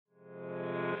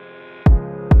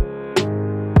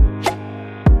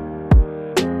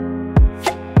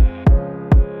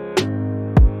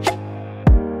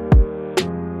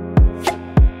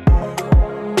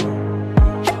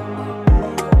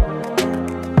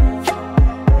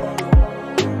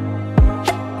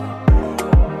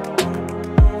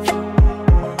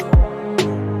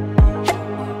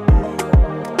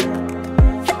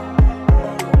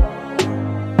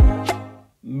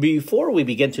Before we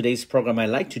begin today's program, I'd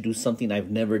like to do something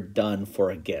I've never done for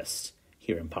a guest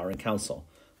here in Power and Counsel,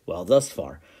 well, thus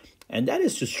far. And that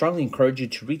is to strongly encourage you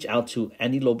to reach out to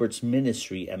Annie Lobert's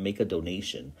ministry and make a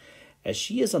donation, as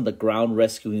she is on the ground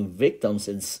rescuing victims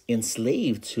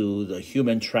enslaved to the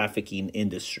human trafficking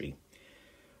industry.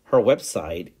 Her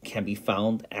website can be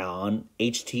found on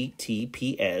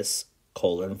https://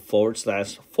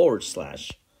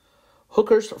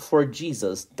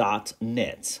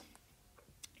 hookersforjesus.net /#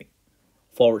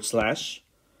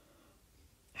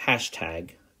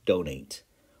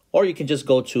 Or you can just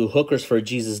go to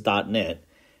hookersforjesus.net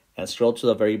and scroll to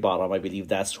the very bottom. I believe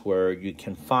that's where you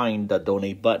can find the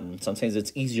donate button. Sometimes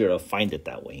it's easier to find it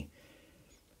that way.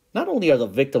 Not only are the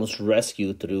victims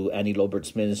rescued through Annie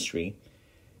Lobert's ministry,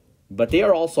 but they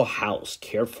are also housed,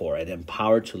 cared for, and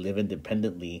empowered to live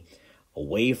independently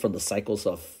away from the cycles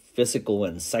of physical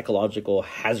and psychological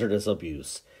hazardous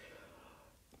abuse.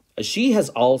 She has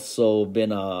also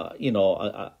been our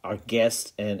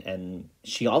guest, and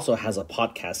she also has a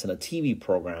podcast and a TV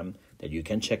program that you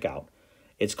can check out.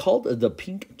 It's called The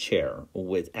Pink Chair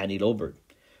with Annie Lobert,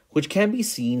 which can be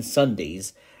seen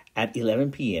Sundays at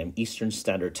 11 p.m. Eastern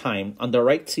Standard Time on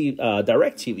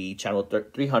DirecTV channel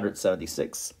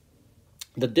 376,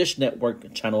 the Dish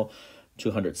Network channel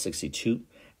 262,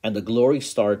 and the Glory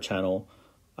Star channel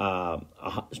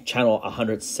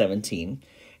 117.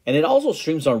 And it also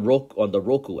streams on the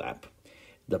Roku app.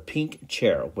 The Pink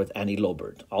Chair with Annie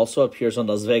Lobert also appears on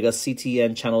Las Vegas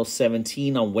CTN Channel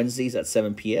 17 on Wednesdays at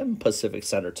 7 p.m. Pacific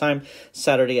Standard Time,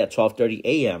 Saturday at 12:30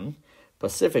 a.m.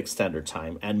 Pacific Standard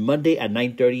Time, and Monday at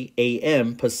 9:30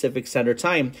 a.m. Pacific Standard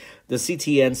Time. The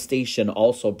CTN station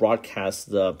also broadcasts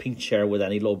The Pink Chair with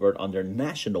Annie Lobert on their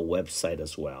national website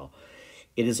as well.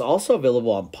 It is also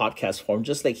available on podcast form,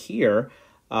 just like here,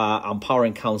 on Power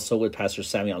and Counsel with Pastor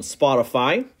Sammy on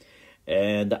Spotify.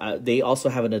 And they also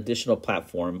have an additional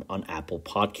platform on Apple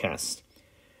Podcasts.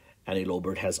 Annie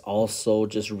Lobert has also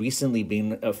just recently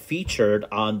been featured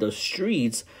on the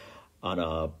streets on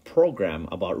a program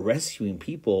about rescuing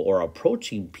people or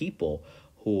approaching people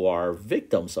who are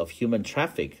victims of human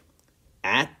trafficking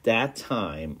at that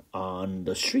time on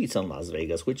the streets in Las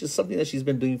Vegas, which is something that she's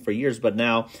been doing for years, but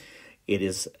now it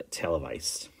is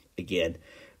televised. Again,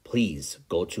 please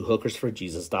go to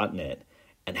hookersforjesus.net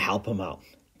and help them out.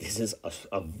 This is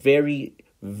a very,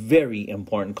 very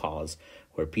important cause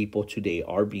where people today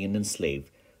are being enslaved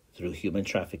through human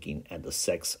trafficking and the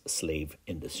sex slave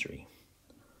industry.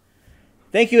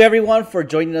 Thank you, everyone, for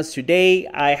joining us today.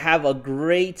 I have a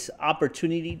great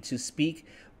opportunity to speak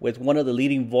with one of the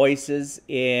leading voices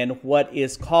in what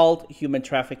is called human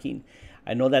trafficking.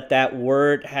 I know that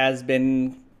word has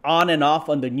been on and off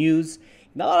on the news.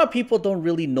 And a lot of people don't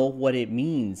really know what it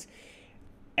means.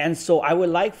 And so I would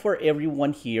like for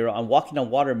everyone here on Walking on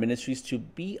Water Ministries to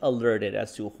be alerted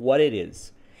as to what it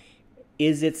is.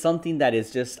 Is it something that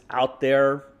is just out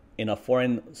there in a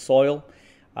foreign soil?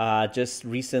 Just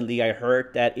recently, I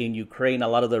heard that in Ukraine, a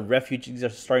lot of the refugees are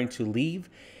starting to leave,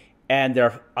 and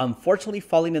they're unfortunately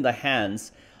falling in the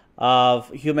hands of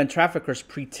human traffickers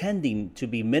pretending to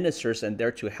be ministers and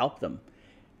there to help them.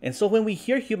 And so when we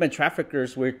hear human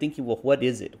traffickers, we're thinking, well, what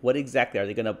is it? What exactly? Are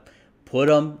they going to put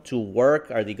them to work?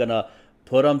 Are they going to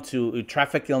put them to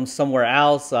traffic them somewhere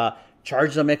else?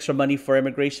 Charge them extra money for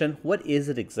immigration? What is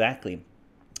it exactly?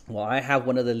 Well, I have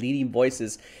one of the leading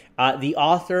voices, the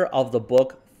author of the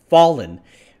book Fallen.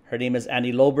 Her name is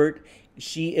Annie Lobert.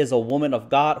 She is a woman of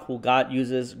God who God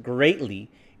uses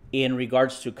greatly in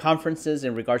regards to conferences,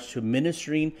 in regards to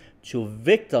ministering to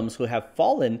victims who have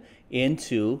fallen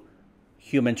into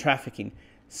human trafficking.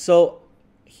 So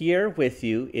here with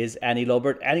you is Annie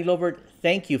Lobert. Annie Lobert,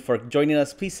 thank you for joining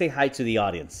us. Please say hi to the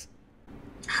audience.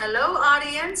 Hello,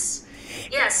 audience.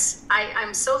 Yes,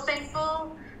 I'm so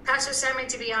thankful, Pastor Sammy,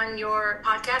 to be on your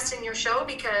podcast and your show,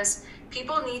 because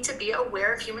people need to be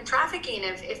aware of human trafficking.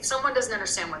 If someone doesn't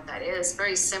understand what that is,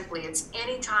 very simply, it's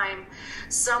anytime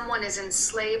someone is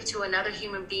enslaved to another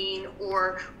human being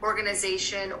or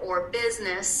organization or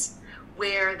business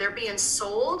where they're being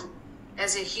sold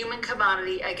as a human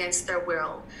commodity against their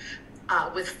will,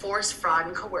 with force, fraud,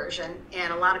 and coercion.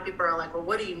 And a lot of people are like, well,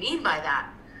 what do you mean by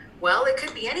that? Well, it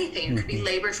could be anything. It could be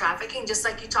labor trafficking, just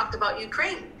like you talked about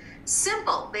Ukraine.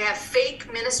 Simple. They have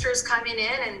fake ministers coming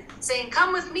in and saying,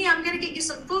 come with me, I'm going to get you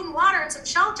some food and water and some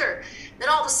shelter. Then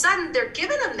all of a sudden, they're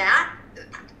giving them that.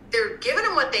 They're giving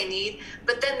them what they need.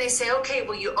 But then they say, okay,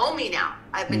 well, you owe me now.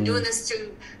 I've been doing this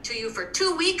to you for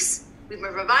 2 weeks. We've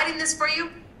been providing this for you.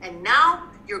 And now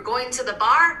you're going to the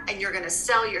bar and you're going to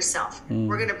sell yourself.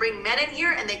 We're going to bring men in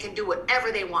here and they can do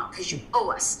whatever they want because you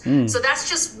owe us. So that's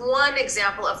just one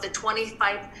example of the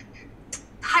 25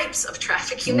 types of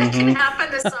trafficking that can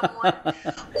happen to someone.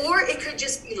 Or it could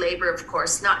just be labor, of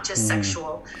course, not just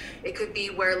sexual. It could be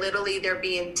where literally they're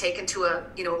being taken to a,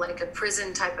 like a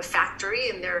prison type of factory,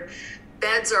 and their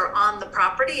beds are on the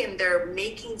property, and they're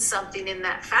making something in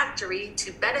that factory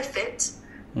to benefit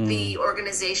the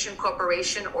organization,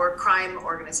 corporation, or crime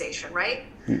organization, right?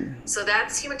 So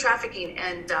that's human trafficking,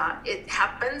 and it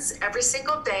happens every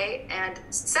single day. And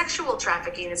sexual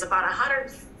trafficking is about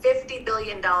 $150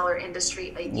 billion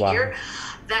industry a year.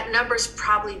 That number is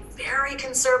probably very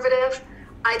conservative.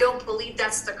 I don't believe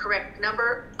that's the correct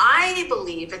number. I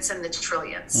believe it's in the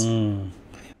trillions.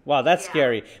 Wow, that's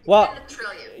scary. Well,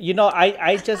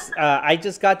 I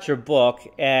just got your book,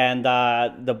 and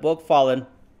the book Fallen.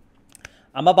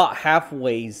 I'm about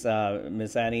halfway,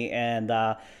 Miss Annie, and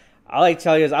all I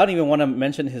tell you is I don't even want to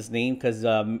mention his name, because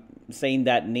saying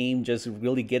that name just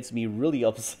really gets me really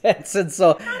upset. And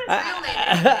so,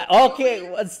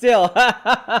 okay, but still.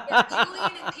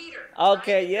 Julian and Peter.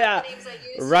 Okay, yeah.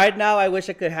 Right now, I wish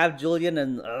I could have Julian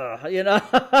and, You know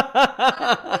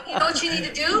what you need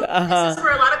to do? This is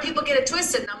where a lot of people get it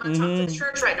twisted. And I'm going to talk to the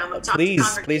church right now. I'm going to talk to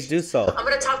congregations. Please do so. I'm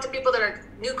going to talk to people that are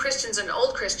new Christians and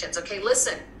old Christians. Okay,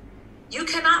 listen. You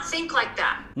cannot think like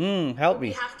that. Help me.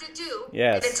 We have to do,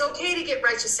 yes. And it's okay to get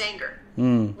righteous anger.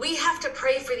 We have to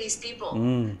pray for these people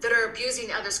that are abusing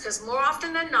others, because more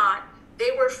often than not,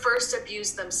 they were first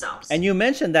abused themselves. And you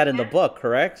mentioned that in the book,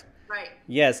 correct? Right.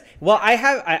 Yes. Well, I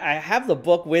have the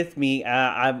book with me.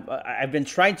 I've been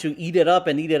trying to eat it up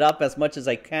as much as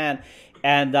I can.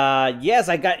 And yes,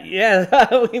 I got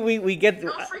we get.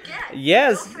 Don't forget.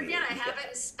 Yes. Don't forget, I have it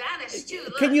in Spanish too.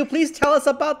 Look. Can you please tell us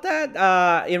about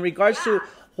that in regards to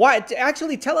why?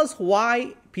 Actually, tell us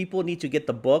why people need to get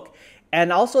the book,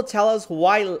 and also tell us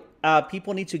why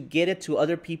people need to get it to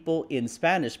other people in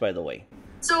Spanish. By the way.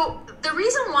 So the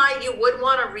reason why you would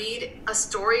want to read a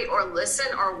story or listen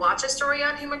or watch a story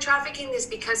on human trafficking is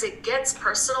because it gets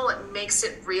personal. It makes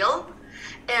it real.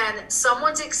 And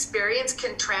someone's experience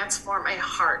can transform a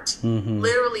heart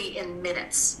literally in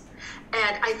minutes.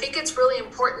 And I think it's really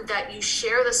important that you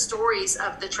share the stories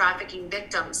of the trafficking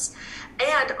victims.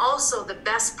 And also the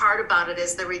best part about it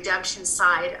is the redemption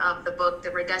side of the book,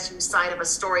 the redemption side of a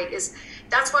story is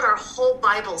that's what our whole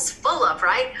Bible's full of,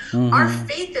 right? Our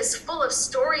faith is full of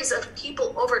stories of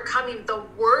people overcoming the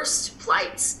worst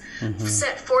plights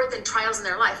set forth in trials in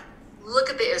their life. Look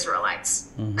at the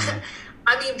Israelites.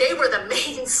 I mean, they were the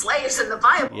main slaves in the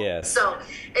Bible. Yes. So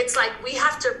it's like we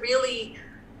have to really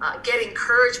get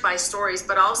encouraged by stories,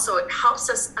 but also it helps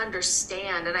us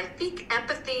understand. And I think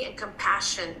empathy and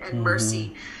compassion and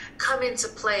mercy come into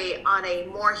play on a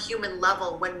more human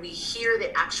level when we hear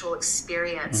the actual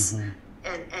experience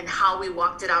and how we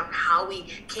walked it out and how we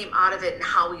came out of it and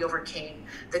how we overcame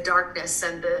the darkness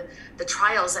and the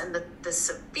trials and the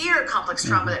severe complex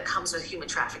trauma that comes with human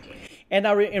trafficking. And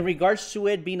now, in regards to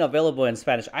it being available in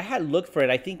Spanish, I had looked for it.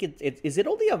 I think is it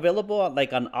only available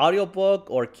like on audiobook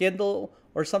or Kindle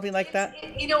or something like that?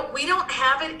 We don't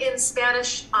have it in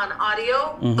Spanish on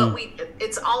audio, but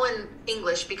it's all in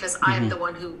English because I'm the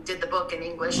one who did the book in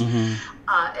English.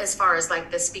 As far as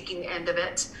like the speaking end of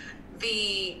it,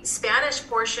 the Spanish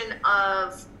portion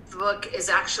of the book is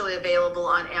actually available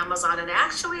on Amazon, and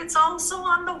actually it's also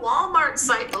on the Walmart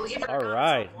site. Believe it or not. All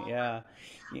right, yeah.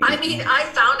 I mean, I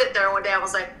found it there one day. I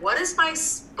was like, what is my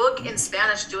book in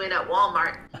Spanish doing at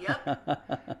Walmart?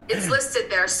 Yep. It's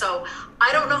listed there. So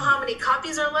I don't know how many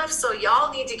copies are left. So y'all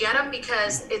need to get them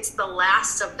because it's the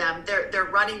last of them. They're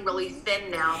running really thin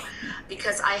now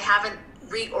because I haven't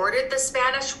reordered the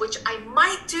Spanish, which I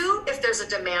might do if there's a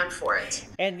demand for it.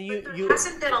 And there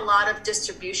hasn't been a lot of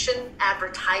distribution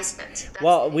advertisement.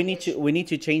 Well, we need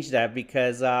to change that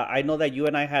because I know that you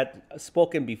and I had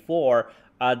spoken before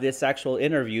this actual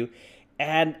interview,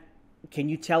 and can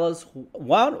you tell us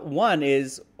one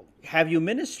is, have you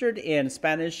ministered in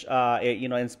Spanish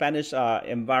in Spanish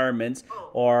environments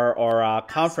or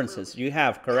conferences? Absolutely. You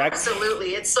have, correct?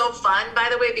 Absolutely. It's so fun, by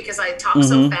the way, because I talk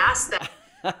so fast that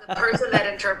the person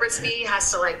that interprets me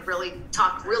has to like really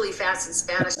talk really fast in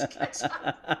Spanish to catch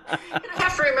up. And I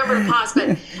have to remember to pause. But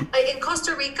in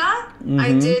Costa Rica,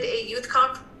 I did a youth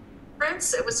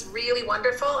conference. It was really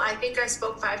wonderful. I think I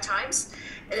spoke 5 times.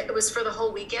 It was for the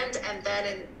whole weekend. And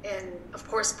then in of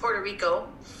course, Puerto Rico,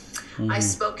 I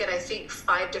spoke at, I think,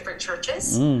 5 different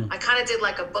churches. I kind of did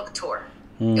like a book tour.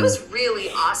 It was really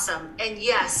awesome. And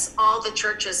yes, all the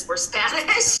churches were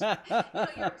Spanish. You're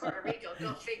in Puerto Rico,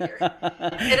 go figure.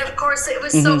 And of course, it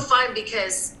was so fun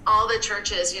because all the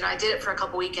churches, I did it for a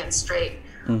couple weekends straight.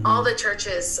 All the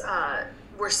churches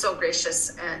were so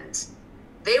gracious, and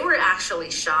they were actually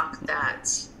shocked that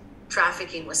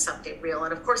trafficking was something real.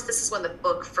 And of course, this is when the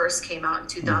book first came out in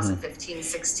 2015,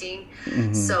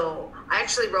 16. So I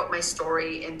actually wrote my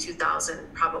story in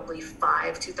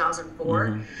 2005,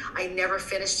 2004. I never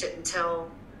finished it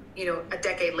until, a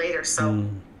decade later. So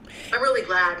I'm really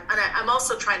glad. And I'm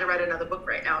also trying to write another book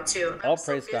right now too. I'm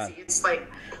so praise busy. God. It's like,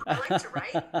 I like to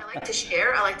write, I like to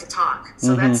share, I like to talk.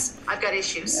 So I've got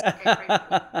issues.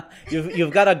 Okay,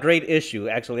 You've got a great issue,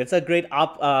 actually. It's a great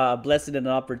blessing and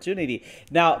an opportunity.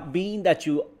 Now, being that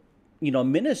you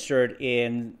ministered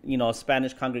in,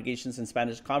 Spanish congregations and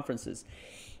Spanish conferences,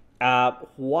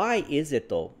 why is it,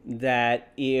 though,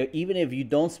 that even if you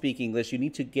don't speak English, you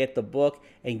need to get the book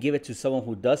and give it to someone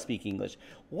who does speak English?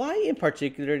 Why, in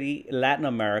particularly Latin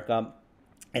America,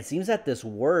 it seems that this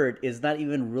word is not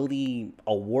even really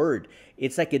a word.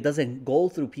 It's like it doesn't go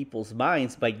through people's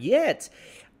minds, but yet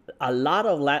a lot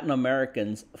of Latin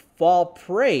Americans fall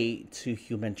prey to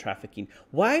human trafficking.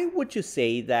 Why would you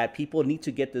say that people need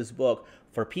to get this book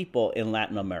for people in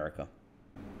Latin America?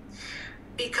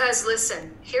 Because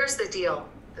listen, here's the deal.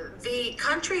 The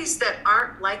countries that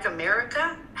aren't like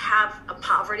America have a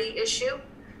poverty issue.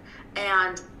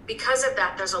 And because of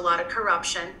that, there's a lot of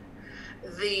corruption.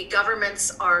 The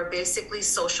governments are basically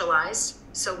socialized.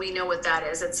 So we know what that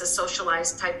is. It's a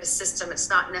socialized type of system. It's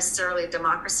not necessarily a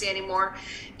democracy anymore.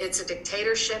 It's a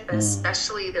dictatorship, and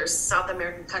especially there's South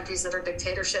American countries that are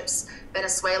dictatorships.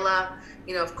 Venezuela,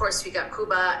 of course we got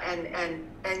Cuba, and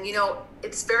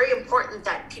it's very important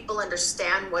that people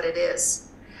understand what it is,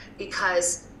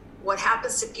 because what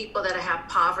happens to people that have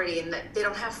poverty and that they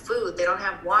don't have food, they don't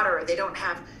have water, they don't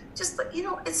have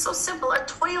it's so simple, a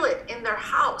toilet in their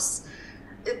house.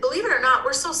 Believe it or not,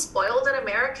 we're so spoiled in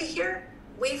America here.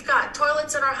 We've got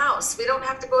toilets in our house. We don't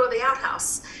have to go to the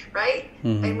outhouse, right?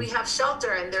 And we have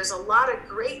shelter, and there's a lot of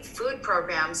great food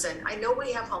programs. And I know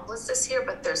we have homelessness here,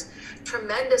 but there's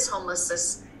tremendous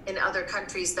homelessness in other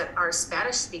countries that are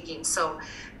Spanish speaking. So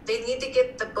they need to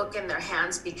get the book in their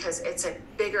hands, because it's a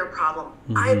bigger problem,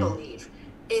 I believe,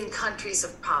 in countries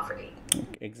of poverty.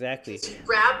 Exactly. You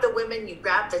grab the women, you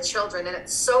grab the children, and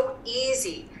it's so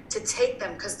easy to take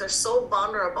them because they're so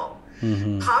vulnerable.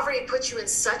 Poverty puts you in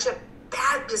such a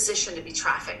bad position to be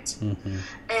trafficked. And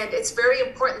it's very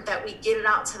important that we get it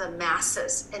out to the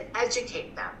masses and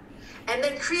educate them. And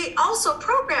then create also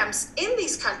programs in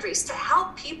these countries to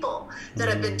help people that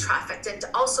have been trafficked, and to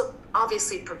also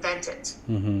obviously prevent it.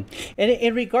 And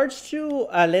in regards to,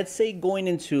 let's say, going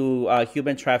into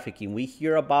human trafficking, we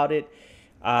hear about it.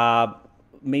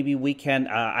 Maybe we can,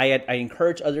 I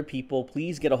encourage other people,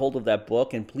 please get a hold of that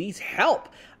book and please help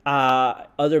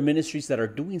other ministries that are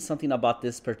doing something about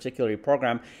this particular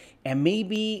program. And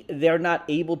maybe they're not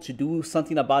able to do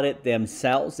something about it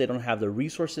themselves. They don't have the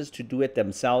resources to do it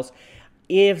themselves.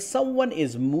 If someone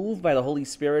is moved by the Holy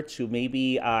Spirit to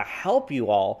maybe help you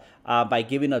all by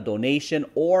giving a donation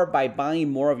or by buying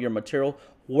more of your material,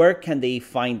 where can they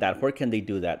find that? Where can they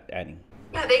do that, Annie?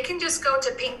 Yeah, they can just go to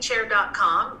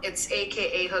pinkchair.com. It's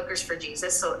AKA Hookers for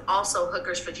Jesus. So also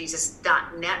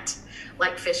hookersforjesus.net,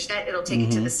 like fishnet. It'll take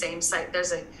you to the same site.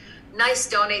 There's a nice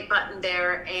donate button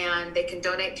there, and they can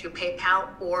donate through PayPal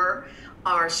or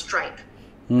our Stripe.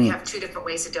 We have two different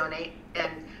ways to donate, and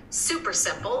super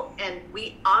simple. And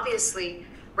we obviously,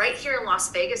 right here in Las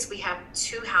Vegas, we have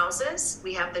two houses.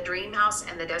 We have the Dream House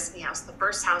and the Destiny House. The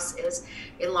first house is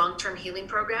a long-term healing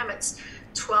program. It's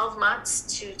 12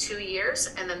 months to 2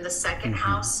 years. And then the second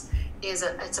house is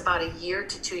it's about a year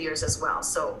to 2 years as well.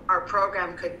 So our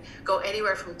program could go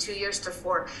anywhere from 2 years to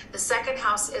 4. The second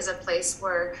house is a place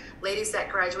where ladies that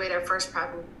graduate our first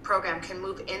program can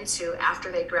move into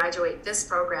after they graduate this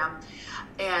program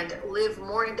and live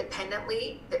more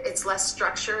independently. It's less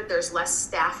structured, there's less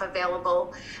staff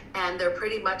available, and they're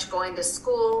pretty much going to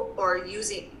school or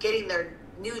getting their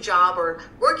new job or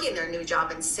working their new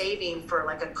job and saving for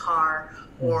like a car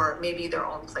or maybe their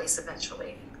own place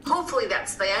eventually. Hopefully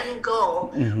that's the end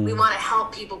goal. We want to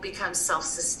help people become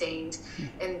self-sustained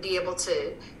and be able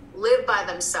to live by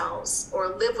themselves or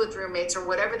live with roommates or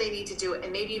whatever they need to do,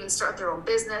 and maybe even start their own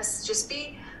business. Just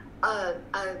be a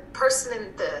person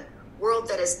in the world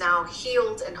that is now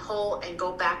healed and whole, and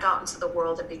go back out into the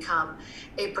world and become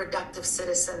a productive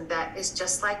citizen that is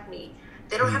just like me.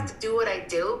 They don't have to do what I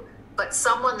do, but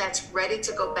someone that's ready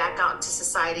to go back out into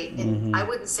society and I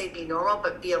wouldn't say be normal,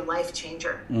 but be a life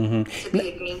changer, to be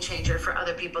a game changer for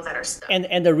other people that are stuck.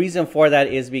 And the reason for that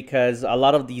is because a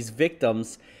lot of these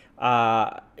victims,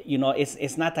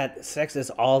 it's not that sex is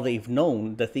all they've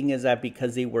known. The thing is that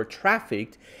because they were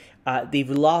trafficked, they've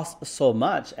lost so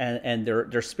much, and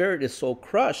their spirit is so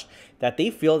crushed that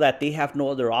they feel that they have no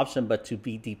other option but to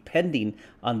be depending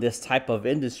on this type of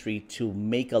industry to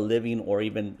make a living or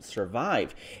even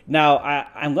survive. Now,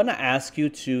 I'm going to ask you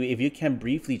to, if you can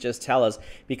briefly just tell us,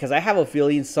 because I have a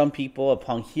feeling some people,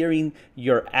 upon hearing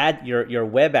your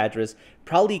web address,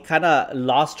 probably kind of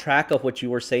lost track of what you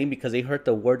were saying because they heard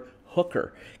the word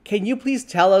hooker. Can you please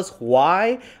tell us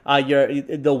why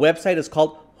the website is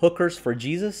called Hookers for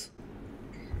Jesus?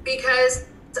 Because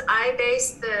I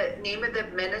based the name of the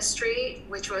ministry,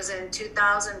 which was in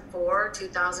 2004,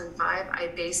 2005. I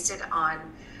based it on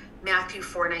Matthew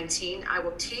 4:19. I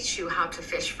will teach you how to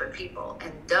fish for people.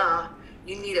 And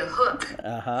you need a hook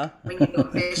when you go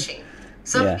fishing.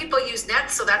 Some people use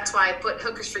nets, so that's why I put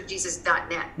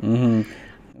hookersforjesus.net. Mm-hmm.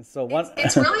 So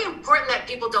it's really important that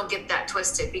people don't get that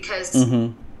twisted, because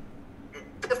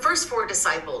the first 4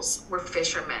 disciples were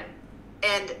fishermen,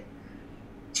 and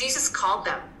Jesus called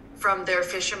them from their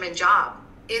fisherman job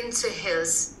into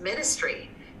his ministry,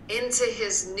 into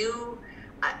his new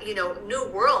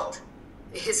world,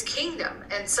 his kingdom.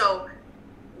 And so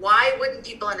why wouldn't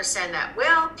people understand that?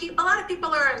 Well, a lot of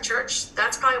people are in church.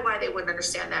 That's probably why they wouldn't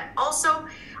understand that. Also,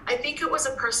 I think it was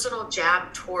a personal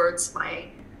jab towards my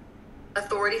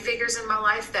authority figures in my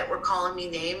life that were calling me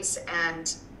names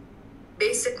and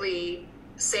basically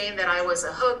saying that I was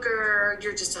a hooker.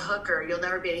 You're just a hooker. You'll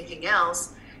never be anything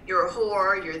else. You're a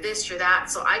whore. You're this, you're that.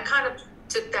 So I kind of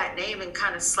took that name and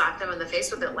kind of slapped them in the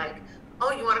face with it, like,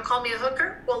 oh, you want to call me a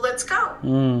hooker? Well, let's go.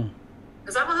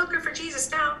 Because I'm a hooker for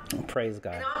Jesus now. Praise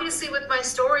God. And obviously with my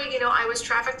story, I was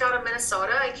trafficked out of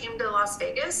Minnesota. I came to Las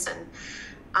Vegas, and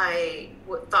I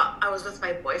thought I was with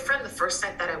my boyfriend. The first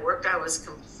night that I worked, I was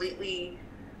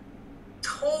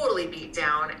totally beat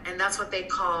down. And that's what they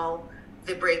call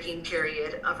the breaking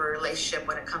period of a relationship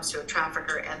when it comes to a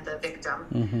trafficker and the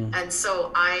victim. And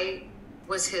so I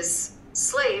was his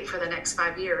slave for the next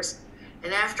 5 years.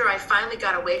 And after I finally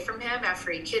got away from him,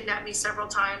 after he kidnapped me several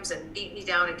times and beat me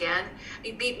down again,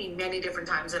 he beat me many different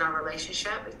times in our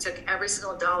relationship. He took every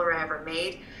single dollar I ever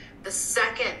made. The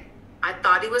second I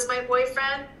thought he was my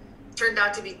boyfriend, turned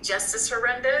out to be just as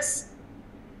horrendous.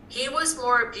 He was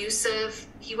more abusive.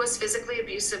 He was physically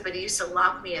abusive, but he used to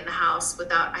lock me in the house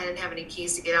I didn't have any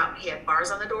keys to get out. He had bars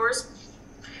on the doors.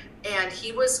 And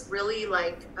he was really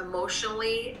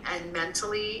emotionally and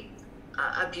mentally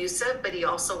abusive, but he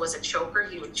also was a choker.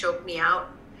 He would choke me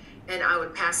out and I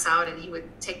would pass out, and he would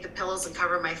take the pillows and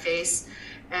cover my face.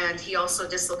 And he also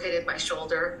dislocated my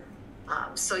shoulder.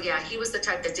 So yeah, he was the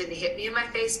type that didn't hit me in my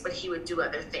face, but he would do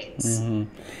other things.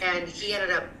 And he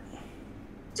ended up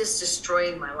just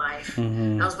destroying my life.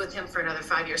 I was with him for another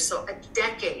 5 years. So a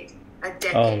decade,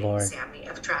 Sammy,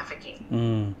 of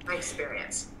trafficking, my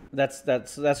experience.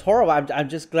 That's horrible. I'm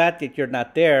just glad that you're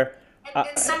not there. And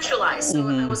sexualized. So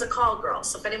I was a call girl.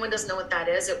 So if anyone doesn't know what that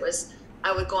is,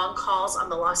 I would go on calls on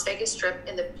the Las Vegas Strip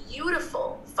in the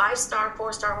beautiful 5-star,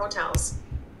 4-star hotels.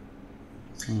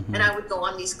 And I would go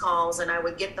on these calls, and I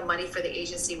would get the money for the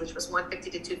agency, which was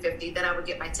 $150 to $250. Then I would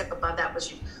get my tip above that,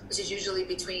 which is usually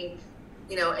between,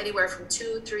 anywhere from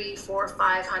 $200, $300, $400,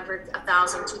 $500,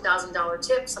 $1,000, $2,000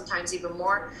 tip, sometimes even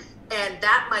more. And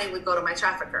that money would go to my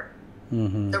trafficker.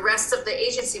 The rest of the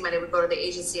agency money would go to the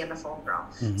agency and the phone girl.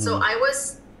 So I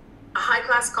was a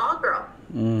high-class call girl.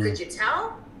 Could you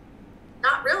tell?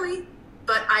 Not really,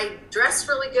 but I dressed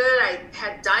really good. I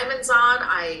had diamonds on.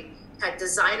 I had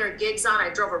designer gigs on. I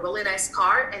drove a really nice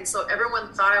car. And so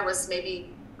everyone thought I was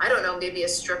maybe a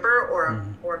stripper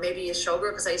or maybe a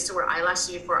showgirl, because I used to wear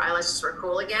eyelashes before eyelashes were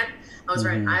cool again. I was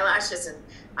wearing eyelashes, and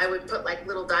I would put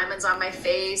little diamonds on my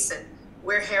face and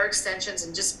wear hair extensions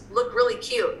and just look really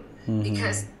cute.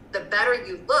 Because the better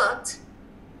you looked,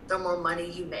 the more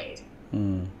money you made.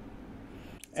 And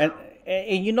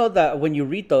that when you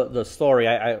read the story,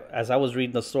 as I was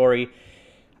reading the story,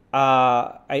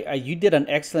 you did an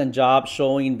excellent job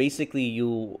showing basically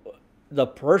the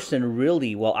person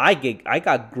really well. I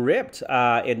got gripped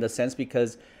in the sense,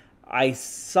 because I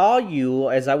saw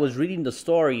you as I was reading the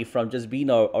story, from just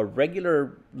being a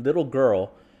regular little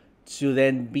girl to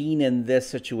then being in this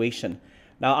situation.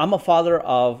 Now, I'm a father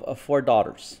of 4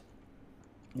 daughters,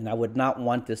 and I would not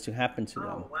want this to happen to them.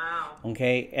 Oh, wow.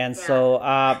 Okay, and so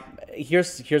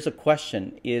here's a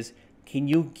question: can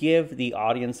you give the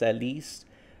audience at least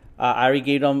I already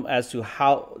gave them as to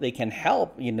how they can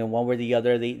help, one way or the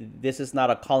other. This is not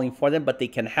a calling for them, but they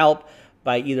can help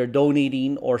by either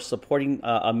donating or supporting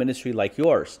a ministry like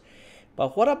yours.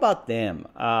 But what about them?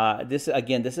 This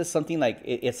is something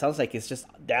it sounds like it's just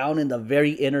down in the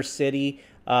very inner city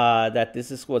that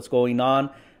this is what's going on.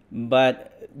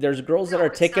 But there's girls that No, are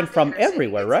it's taken not the from inner city.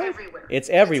 everywhere, It's right? everywhere. It's It's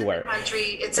in the everywhere. country.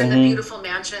 It's in the beautiful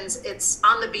mansions. It's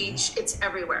on the beach. It's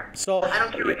everywhere. So I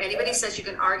don't care what anybody says. You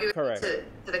can argue correct. to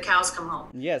the cows come home.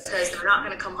 Yes. Because they're not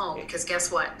going to come home. Because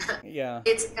guess what? Yeah.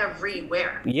 It's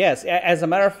everywhere. Yes. As a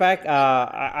matter of fact,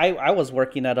 I was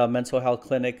working at a mental health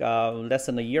clinic less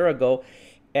than a year ago,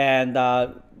 and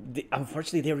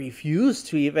unfortunately, they refused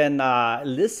to even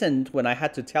listen when I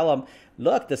had to tell them,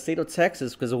 look, the state of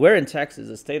Texas, because we're in Texas,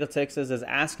 the state of Texas is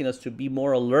asking us to be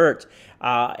more alert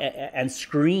and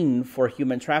screen for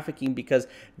human trafficking, because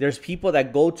there's people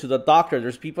that go to the doctor,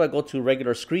 there's people that go to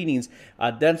regular screenings,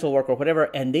 dental work or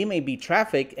whatever, and they may be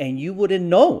trafficked and you wouldn't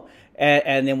know.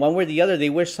 And then one way or the other, they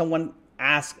wish someone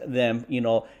asked them,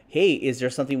 hey, is there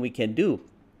something we can do?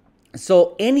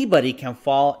 So anybody can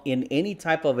fall in any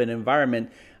type of an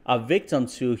environment a victim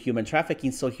to human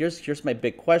trafficking. So here's my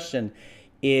big question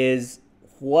is,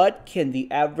 what can the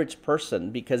average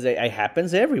person, because it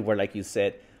happens everywhere, like you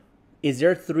said, is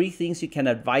there 3 things you can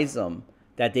advise them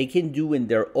that they can do in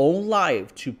their own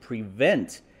life to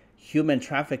prevent human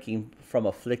trafficking from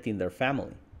afflicting their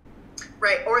family?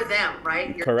 Right, or them,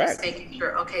 right? You're Correct. just making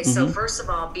sure. Okay, so first of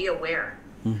all, be aware.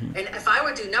 And if I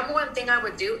would do, number one thing I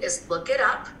would do is look it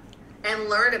up and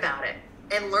learn about it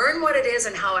and learn what it is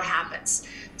and how it happens.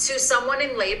 To someone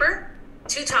in labor,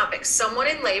 2 topics. Someone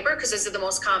in labor, because those are the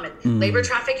most common. Labor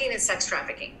trafficking and sex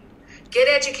trafficking. Get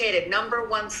educated, number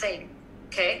 1 thing,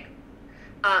 okay?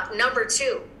 Number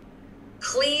 2,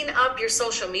 clean up your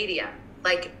social media.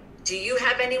 Like, do you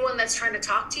have anyone that's trying to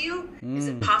talk to you? Is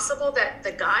it possible that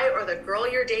the guy or the girl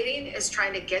you're dating is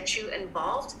trying to get you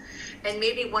involved? And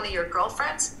maybe one of your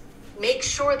girlfriends? Make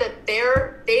sure that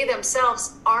they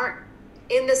themselves aren't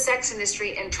in the sex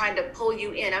industry and trying to pull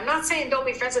you in. I'm not saying don't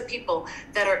be friends with people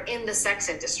that are in the sex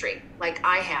industry like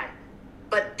I had,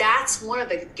 but that's one of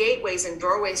the gateways and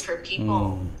doorways for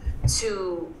people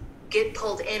to get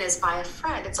pulled in, is by a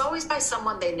friend. It's always by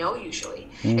someone they know usually.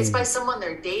 It's by someone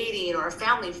they're dating, or a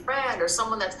family friend, or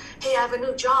someone that's, hey, I have a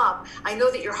new job. I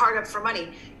know that you're hard up for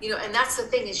money. And that's the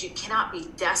thing, is you cannot be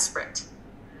desperate.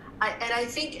 I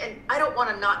think, and I don't want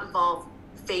to not involve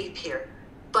faith here,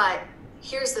 but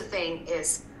here's the thing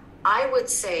is, I would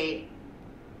say,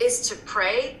 is to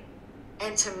pray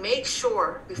and to make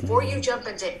sure before you jump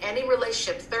into any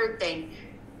relationship. 3rd thing,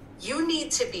 you need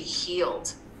to be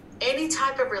healed. Any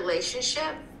type of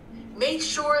relationship, make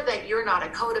sure that you're not a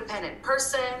codependent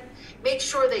person. Make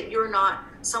sure that you're not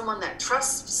someone that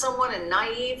trusts someone and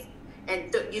naive,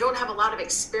 and you don't have a lot of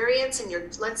experience,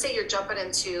 and let's say you're jumping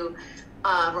into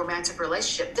a romantic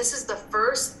relationship. This is the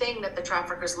first thing that the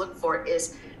traffickers look for,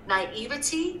 is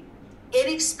naivety,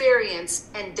 inexperience,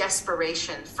 and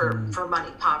desperation for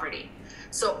money, poverty.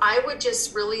 So I would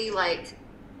just really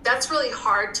that's really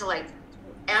hard to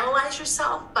analyze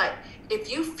yourself. But if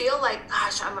you feel like,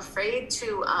 gosh, I'm afraid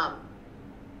to,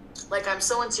 I'm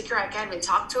so insecure I can't even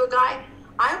talk to a guy,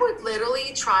 I would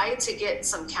literally try to get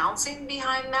some counseling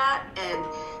behind that, and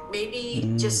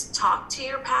maybe just talk to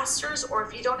your pastors, or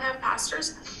if you don't have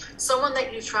pastors, someone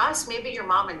that you trust, maybe your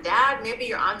mom and dad, maybe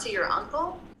your auntie or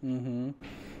uncle,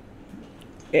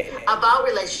 about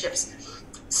relationships.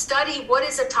 Study, what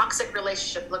does a toxic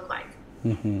relationship look like?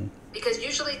 Because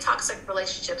usually toxic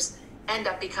relationships end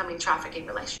up becoming trafficking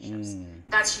relationships.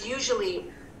 That's usually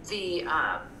the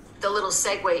little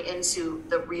segue into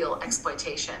the real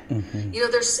exploitation.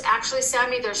 There's actually,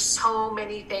 Sammy, there's so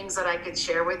many things that I could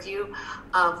share with you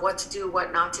of what to do,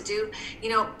 what not to do.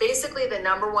 Basically the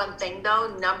number one thing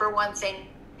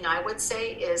I would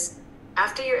say is,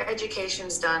 after your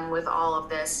education's done with all of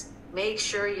this, make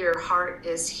sure your heart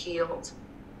is healed.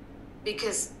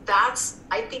 Because that's,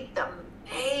 I think, the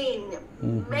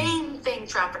main thing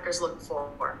traffickers look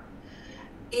for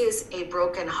is a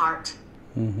broken heart.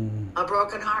 A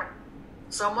broken heart.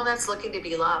 Someone that's looking to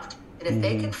be loved. And if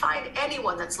they can find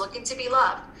anyone that's looking to be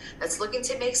loved, that's looking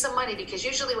to make some money, because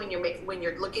usually when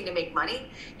you're looking to make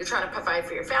money, you're trying to provide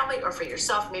for your family or for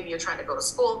yourself. Maybe you're trying to go to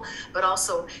school, but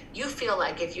also you feel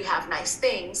like if you have nice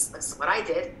things, that's what I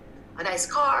did, a nice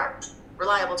car,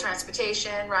 reliable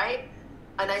transportation, right?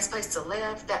 A nice place to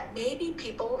live, that maybe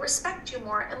people will respect you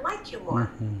more and like you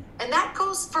more. And that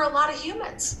goes for a lot of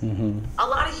humans. A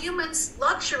lot of humans,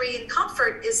 luxury and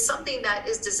comfort is something that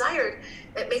is desired,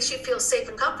 that makes you feel safe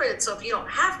and comforted. So if you don't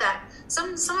have that,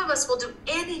 some of us will do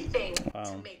anything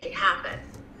to make it happen.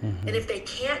 And if they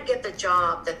can't get the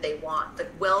job that they want, the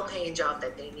well-paying job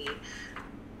that they need,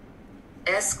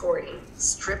 escorting,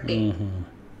 stripping,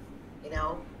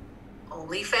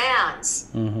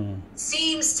 OnlyFans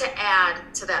seems to add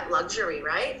to that luxury,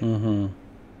 right? And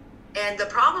the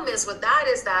problem is with that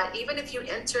is that even if you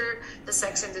enter the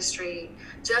sex industry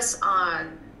just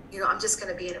on I'm just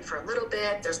going to be in it for a little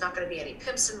bit. There's not going to be any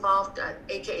pimps involved,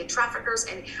 aka traffickers,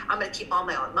 and I'm going to keep all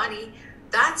my own money.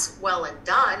 That's well and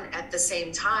done. At the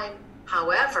same time,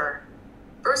 however,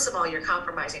 first of all, you're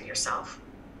compromising yourself.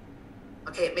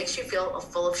 Okay, it makes you feel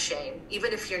full of shame,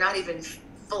 even if you're not even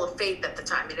full of faith at the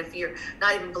time, and if you're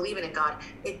not even believing in God.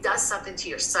 It does something to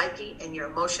your psyche and your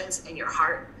emotions and your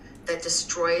heart that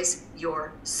destroys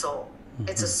your soul.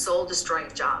 It's a soul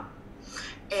destroying job.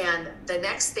 And the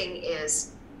next thing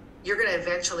is, you're going to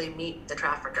eventually meet the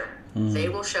trafficker. They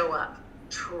will show up.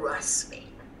 Trust me.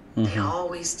 They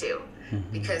always do.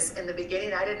 Because in the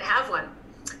beginning, I didn't have one,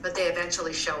 but they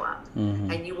eventually show up.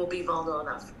 And you will be vulnerable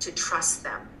enough to trust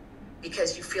them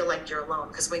because you feel like you're alone.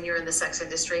 Because when you're in the sex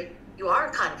industry, you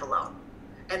are kind of alone.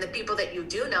 And the people that you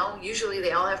do know, usually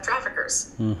they all have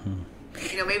traffickers.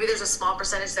 Maybe there's a small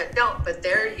percentage that don't, but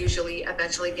they're usually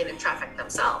eventually getting trafficked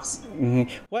themselves.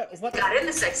 What They got in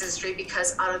the sex industry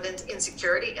because out of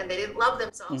insecurity, and they didn't love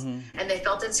themselves, and they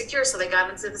felt insecure, so they got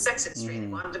into the sex industry and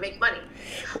wanted to make money.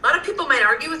 A lot of people might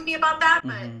argue with me about that,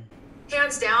 but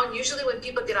hands down, usually when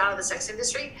people get out of the sex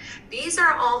industry, these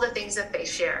are all the things that they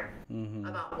share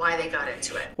about why they got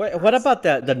into it. What about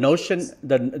the notion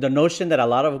that a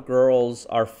lot of girls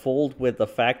are fooled with the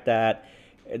fact that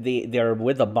they're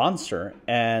with a monster,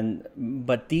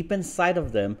 but deep inside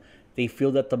of them, they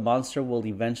feel that the monster will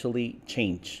eventually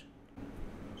change?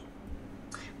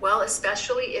 Well,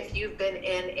 especially if you've been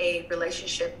in a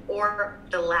relationship or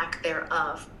the lack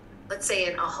thereof. Let's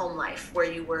say in a home life where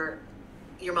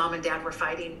your mom and dad were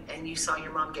fighting and you saw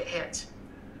your mom get hit.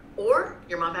 Or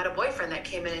your mom had a boyfriend that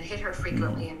came in and hit her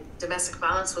frequently, and domestic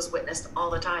violence was witnessed all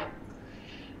the time.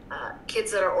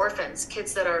 Kids that are orphans,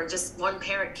 kids that are just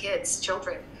one-parent kids,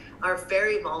 children, are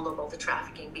very vulnerable to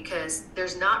trafficking because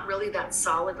there's not really that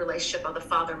solid relationship of the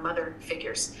father-mother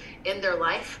figures in their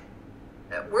life.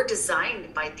 We're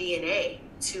designed by DNA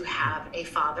to have a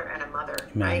father and a mother,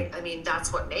 right? I mean,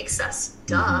 that's what makes us.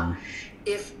 Duh.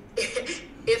 If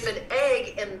an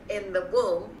egg in the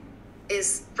womb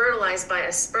is fertilized by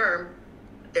a sperm,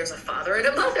 there's a father and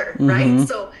a mother, right?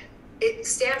 So it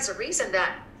stands to reason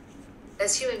that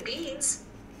as human beings,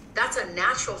 that's a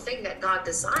natural thing that God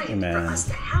designed for us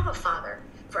to have a father,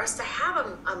 for us to have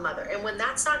a mother. And when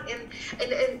that's not in,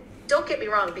 and don't get me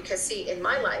wrong, because see, in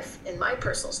my life, in my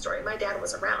personal story, my dad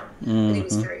was around and he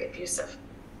was very abusive.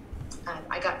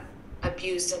 I got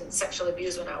abused and sexually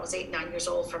abused when I was 8, 9 years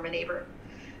old from a neighbor.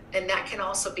 And that can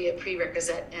also be a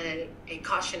prerequisite and a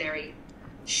cautionary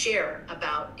share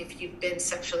about if you've been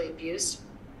sexually abused,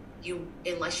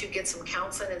 unless you get some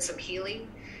counseling and some healing,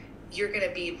 you're going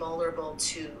to be vulnerable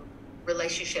to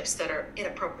relationships that are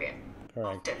inappropriate.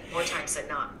 Correct. Often, more times than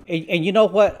not. And you know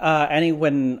what, Annie,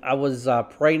 when I was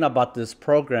praying about this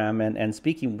program and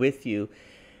speaking with you,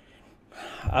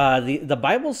 the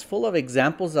Bible's full of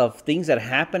examples of things that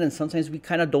happen, and sometimes we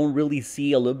kind of don't really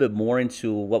see a little bit more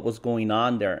into what was going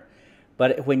on there.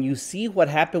 But when you see what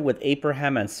happened with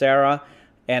Abraham and Sarah,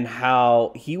 and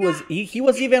how he was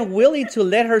even willing to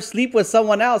let her sleep with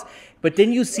someone else, but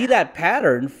then you see that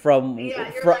pattern from you're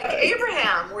like,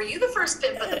 Abraham, were you the first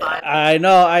pimp in the Bible? I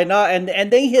know, and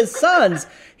then his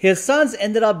sons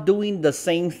ended up doing the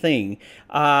same thing.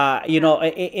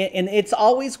 And it's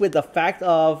always with the fact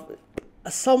of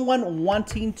someone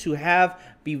wanting to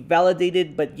be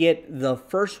validated, but yet the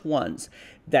first ones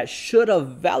that should have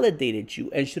validated you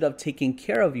and should have taken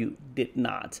care of you did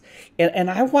not.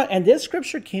 And this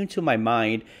scripture came to my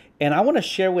mind, and I want to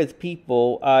share with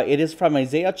people. It is from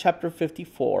Isaiah chapter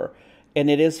 54, and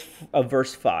it is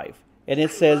verse 5. And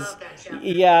it says,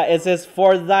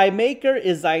 "For thy maker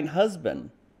is thine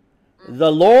husband,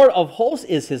 the Lord of hosts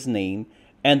is his name,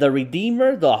 and the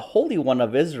Redeemer, the Holy One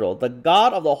of Israel, the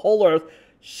God of the whole earth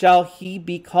shall he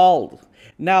be called."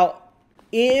 Now,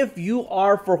 if you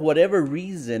are, for whatever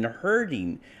reason,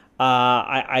 hurting,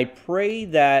 I pray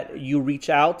that you reach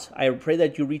out. I pray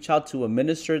that you reach out to a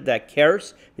minister that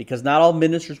cares, because not all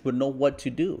ministers would know what to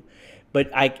do. But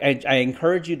I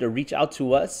encourage you to reach out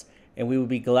to us, and we would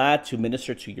be glad to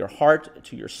minister to your heart,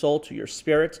 to your soul, to your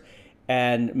spirit,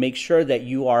 and make sure that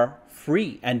you are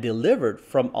free and delivered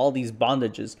from all these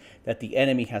bondages that the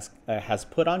enemy has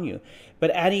put on you.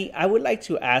 But Annie, I would like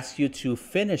to ask you to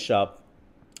finish up.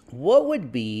 What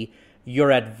would be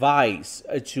your advice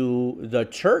to the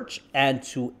church and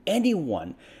to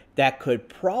anyone that could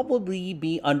probably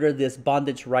be under this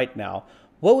bondage right now?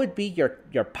 What would be your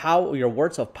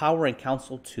words of power and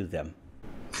counsel to them?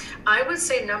 I would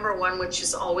say number one, which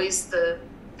is always the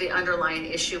underlying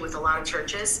issue with a lot of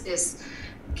churches, is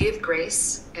give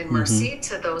grace and mercy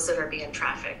to those that are being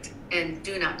trafficked, and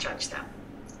do not judge them.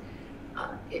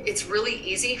 it's really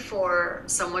easy for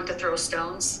someone to throw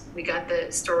stones. We got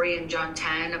the story in John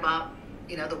 10 about,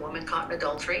 the woman caught in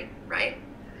adultery, right?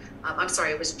 I'm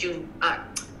sorry, it was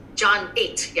John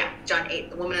 8. Yeah, John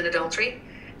 8, the woman in adultery.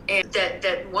 And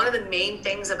that one of the main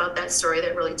things about that story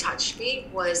that really touched me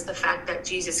was the fact that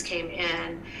Jesus came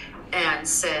in and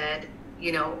said,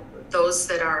 those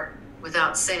that are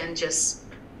without sin, just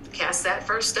cast that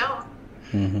first stone.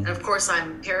 Mm-hmm. And of course,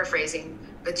 I'm paraphrasing,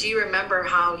 but do you remember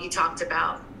how he talked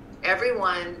about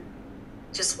everyone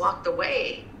just walked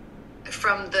away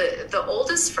from the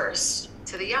oldest first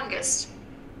to the youngest?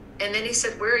 And then he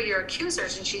said, where are your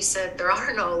accusers? And she said, there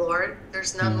are no, Lord.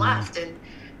 There's none left. And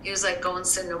he was like, go and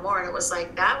sin no more. And it was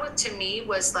like, that to me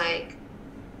was like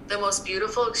the most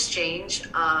beautiful exchange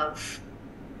of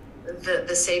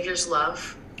the Savior's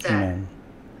love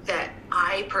that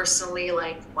I personally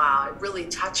wow, it really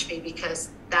touched me, because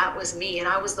that was me. And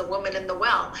I was the woman in the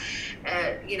well.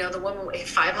 The woman with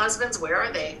 5 husbands, where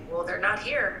are they? Well, they're not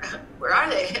here. Where are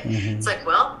they? Mm-hmm. It's like,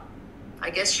 well,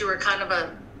 I guess you were kind of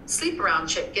a sleep around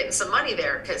chick getting some money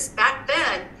there. Because back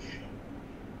then,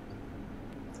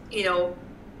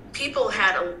 people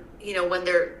had, when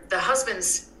the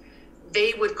husbands,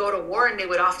 they would go to war and they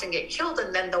would often get killed,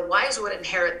 and then the wives would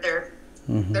inherit their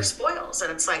spoils.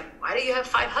 And it's like, why do you have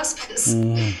 5 husbands?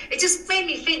 It just made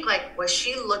me think, was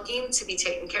she looking to be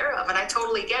taken care of? And I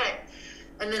totally get it.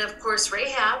 And then, of course,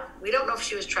 Rahab, we don't know if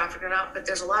she was trafficked or not, but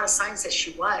there's a lot of signs that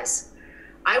she was.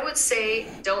 I would say,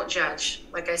 don't judge.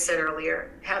 Like I said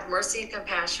earlier, have mercy and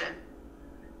compassion,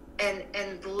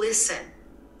 and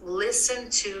listen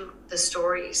to the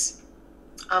stories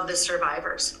of the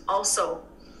survivors. Also,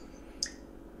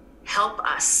 help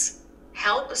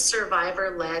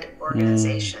survivor-led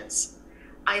organizations.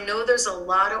 I know there's a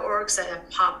lot of orgs that have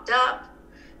popped up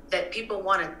that people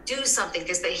want to do something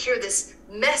because they hear this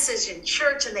message in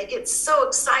church and they get so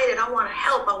excited. I want to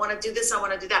help. I want to do this. I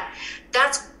want to do that.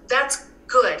 That's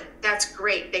good. That's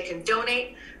great. They can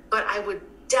donate, but I would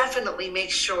definitely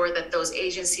make sure that those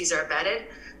agencies are vetted.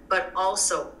 But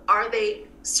also, are they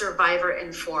survivor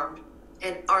informed,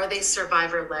 and are they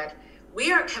survivor led?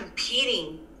 We are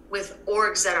competing with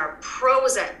orgs that are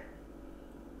pros at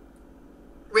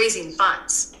raising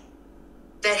funds,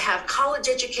 that have college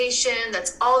education,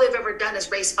 that's all they've ever done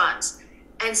is raise funds.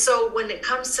 And so when it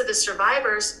comes to the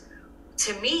survivors,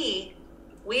 to me,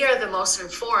 we are the most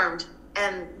informed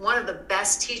and one of the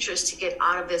best teachers to get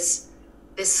out of this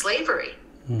slavery.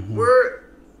 Mm-hmm.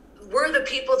 We're the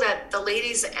people that the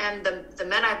ladies and the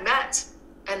men I've met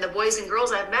and the boys and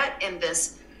girls I've met in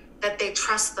this, that they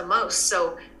trust the most.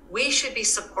 So we should be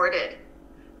supported.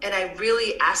 And I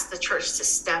really ask the church to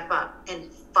step up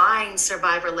and find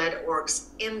survivor-led orgs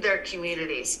in their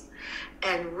communities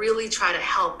and really try to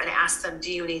help and ask them,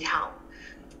 do you need help?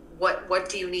 What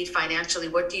do you need financially?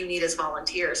 What do you need as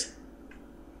volunteers?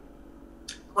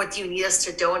 What do you need us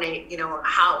to donate? A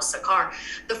house, a car.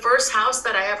 The first house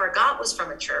that I ever got was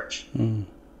from a church.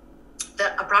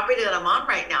 A property that I'm on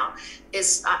right now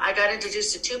is, I got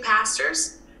introduced to 2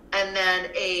 pastors and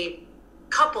then a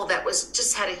couple that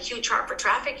just had a huge heart for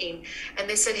trafficking, and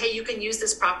they said, hey, you can use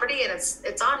this property, and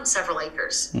it's on several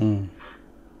acres. And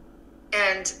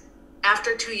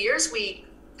after 2 years, we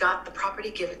got the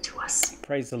property given to us.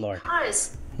 Praise the Lord.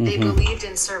 Because they believed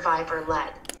in survivor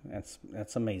led. That's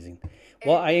amazing.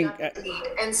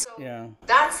 And so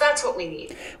that's what we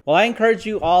need. Well, I encourage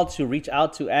you all to reach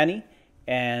out to Annie,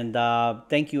 and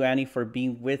thank you, Annie, for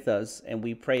being with us. And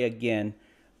we pray again.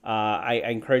 I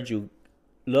encourage you,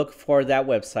 look for that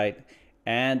website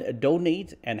and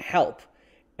donate and help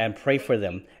and pray for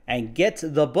them and get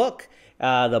the book.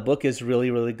 The book is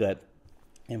really, really good.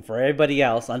 And for everybody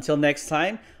else, until next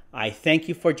time, I thank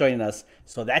you for joining us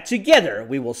so that together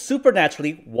we will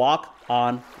supernaturally walk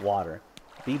on water.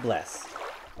 Be blessed.